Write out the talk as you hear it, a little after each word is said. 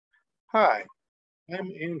Hi,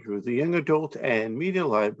 I'm Andrew, the young adult and media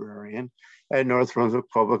librarian at North Brunswick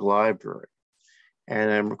Public Library.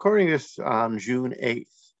 And I'm recording this on June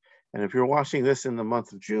 8th. And if you're watching this in the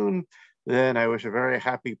month of June, then I wish a very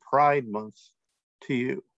happy Pride Month to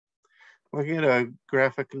you. Looking at a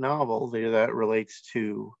graphic novel there that relates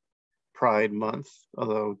to Pride Month,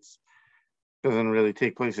 although it doesn't really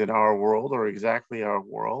take place in our world or exactly our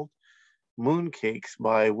world. Mooncakes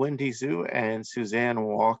by Wendy and Suzanne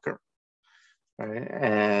Walker. Right?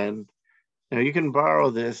 And you can borrow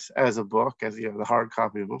this as a book, as the hard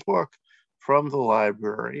copy of a book from the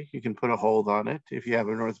library. You can put a hold on it if you have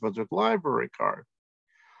a North Brunswick library card,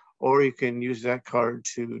 or you can use that card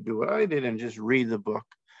to do what I did and just read the book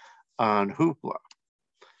on Hoopla.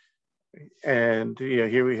 And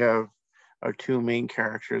here we have our two main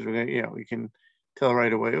characters. We're gonna, we can tell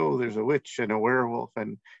right away, oh, there's a witch and a werewolf,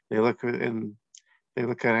 and they look kind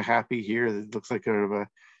of happy here. It looks like kind of a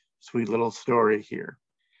sweet little story here.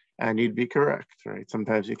 And you'd be correct, right?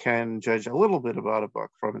 Sometimes you can judge a little bit about a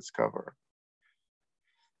book from its cover.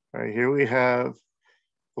 All right, here we have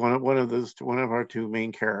one of our two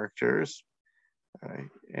main characters. All right,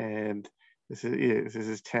 and this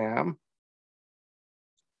is Tam.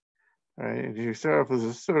 All right, and you start off with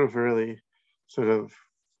this sort of really sort of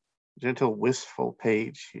gentle, wistful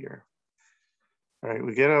page here. All right,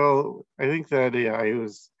 we get I think that I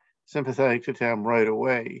was sympathetic to Tam right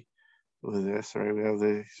away with this, right? We have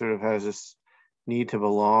sort of has this need to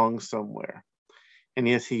belong somewhere. And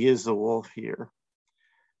yes, he is the wolf here.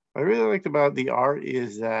 What I really liked about the art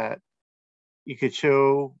is that you could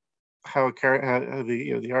show how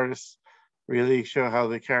the artists really show how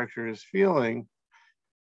the character is feeling,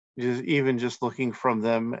 just looking from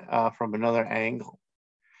them from another angle,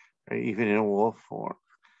 right? Even in a wolf form.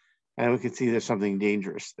 And we can see there's something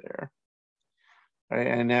dangerous there. Right,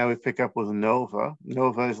 and now we pick up with Nova.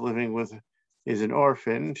 Nova is an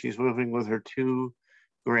orphan. She's living with her two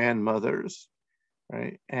grandmothers,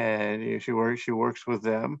 right? And she works with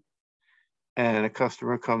them. And a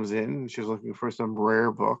customer comes in. And she's looking for some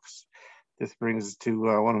rare books. This brings us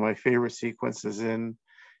to one of my favorite sequences in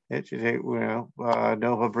it.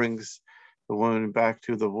 Nova brings the woman back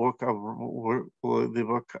to the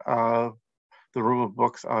room of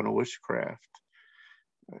books on witchcraft.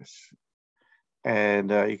 And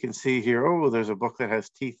you can see here, oh, there's a book that has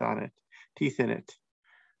teeth in it,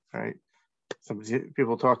 right? Some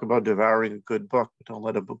people talk about devouring a good book, but don't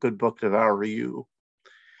let a good book devour you.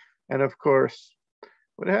 And of course,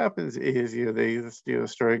 what happens is, the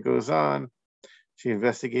story goes on. She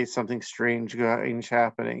investigates something strange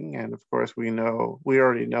happening, and of course, we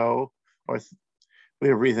already know, or we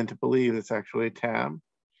have reason to believe it's actually Tam.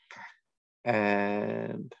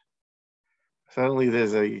 And suddenly,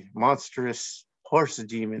 there's a monstrous horse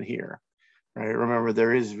demon here, right? Remember,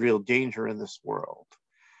 there is real danger in this world,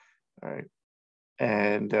 right?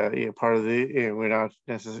 And part of we may not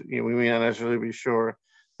necessarily be sure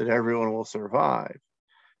that everyone will survive,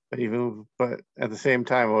 but at the same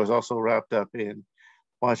time, I was also wrapped up in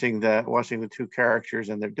watching the two characters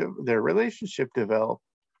and their relationship develop.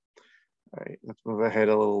 All right, let's move ahead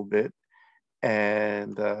a little bit,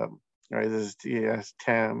 and this is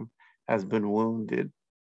Tam has been wounded.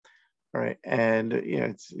 Right, and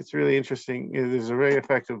it's really interesting. There's a very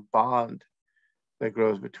effective bond that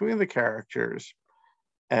grows between the characters,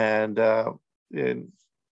 and they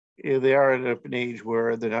are at an age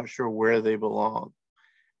where they're not sure where they belong,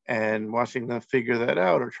 and watching them figure that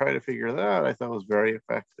out or try to figure that out, I thought was very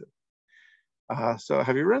effective. So,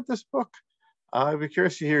 have you read this book? I'd be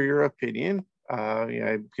curious to hear your opinion.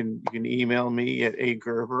 You can email me at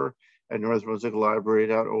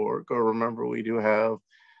agerber@northbrunswicklibrary.org, or remember, we do have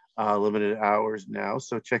limited hours now.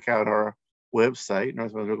 So check out our website,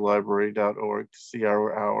 northbrunswicklibrary.org, to see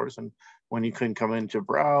our hours and when you can come in to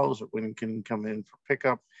browse, or when you can come in for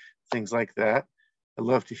pickup, things like that. I'd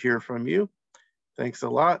love to hear from you. Thanks a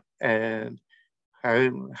lot, and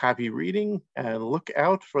happy reading, and look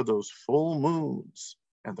out for those full moons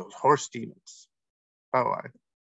and those horse demons. Bye-bye.